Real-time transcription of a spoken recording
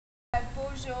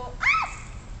bonjour.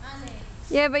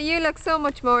 Yeah, but you look so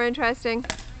much more interesting.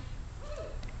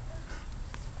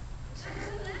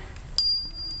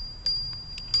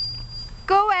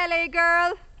 Go, LA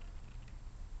girl.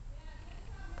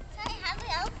 Sorry,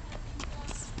 hello.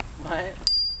 What?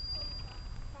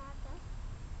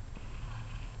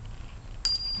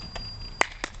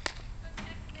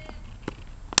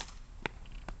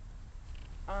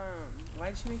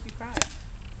 Why'd she make you cry?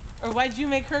 Or why'd you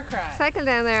make her cry? Cycle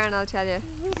down there and I'll tell you.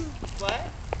 What?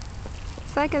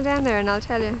 Cycle down there and I'll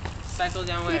tell you. Cycle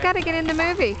down where? You gotta get in the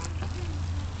movie.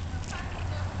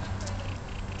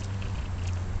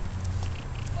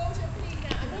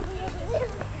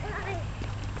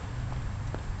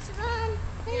 Siobhan,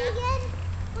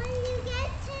 when you get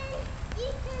 10, you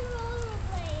can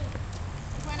rollerblade.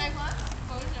 When I what?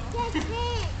 Get 10.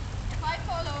 If I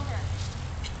fall over.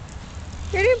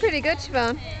 You're doing pretty good,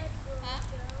 Siobhan. Huh?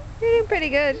 You're doing pretty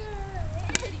good.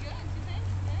 Pretty good, you think?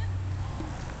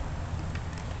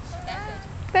 Yeah?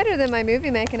 Better than my movie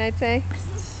making, I'd say.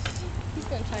 He's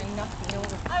going to try and knock me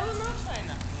over. I will not try and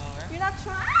knock you over. You're not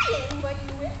trying, but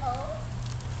you will.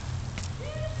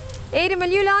 Aidan, will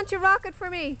you launch a rocket for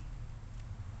me?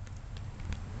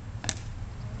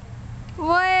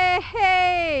 Way,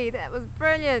 hey, that was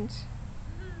brilliant.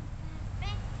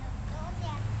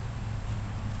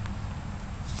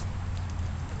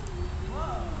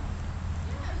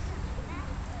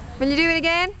 Will you do it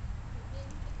again?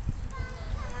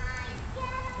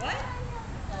 What?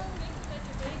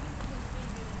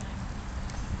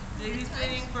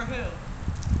 Babysitting for who?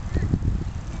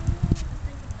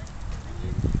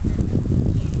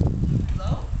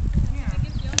 Hello? Yeah.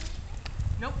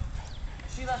 Nope.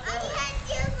 She left early.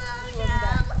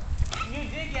 You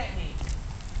did get me.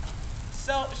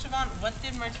 So, Siobhan, what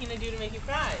did Martina do to make you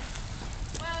cry?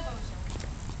 Well,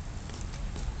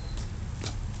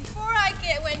 before I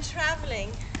went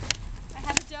travelling, I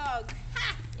had a dog.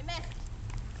 Ha! You missed.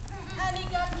 And he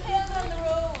got killed on the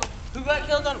road. Who got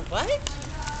killed on what?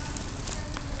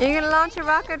 Are you gonna launch a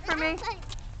rocket for me?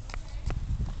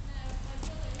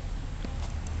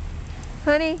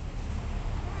 Honey,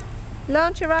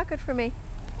 launch a rocket for me.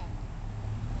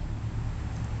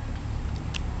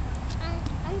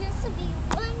 I'm just to be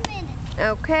 1 minute.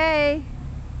 Okay.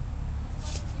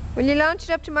 Will you launch it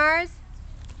up to Mars?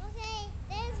 Okay,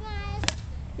 there's Mars.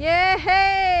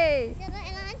 Yay! Did I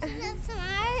launch it up to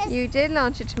Mars? You did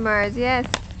launch it to Mars, yes.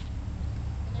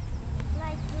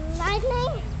 Like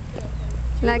lightning?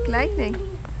 Like lightning.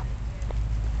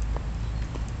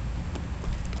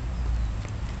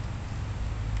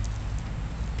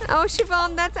 Oh,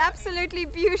 Siobhan, that's absolutely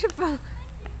beautiful.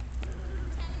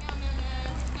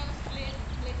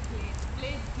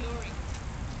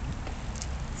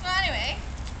 So anyway,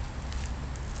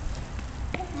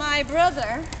 my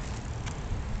brother,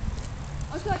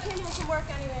 I came home from work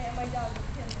anyway, and my dog was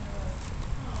killed in the road.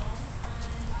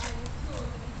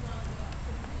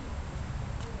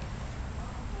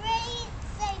 Ready,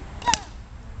 say, go.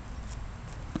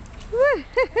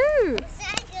 Woohoo!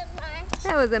 Second launch.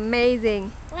 That was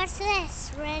amazing. What's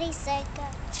this? Ready, say, go.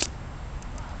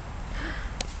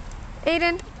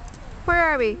 Aidan, where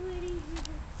are we?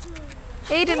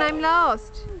 Aidan, I'm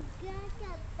lost.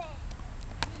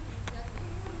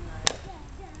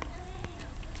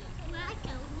 Like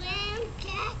a lamb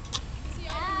cat.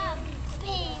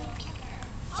 Pink.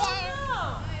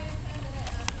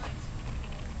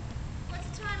 What's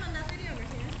the time on that video over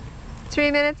here?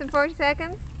 3 minutes and 40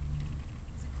 seconds.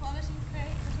 Is it quality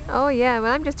great? Oh yeah,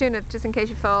 well I'm just doing it just in case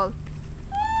you fall.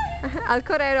 I'll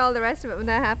cut out all the rest of it when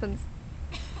that happens.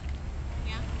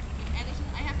 Yeah, editing.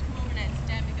 I have to come over now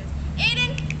instead because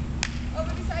Aidan,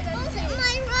 over beside that. Look at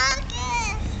my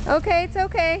rocket. Okay, it's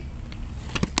okay.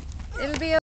 It'll be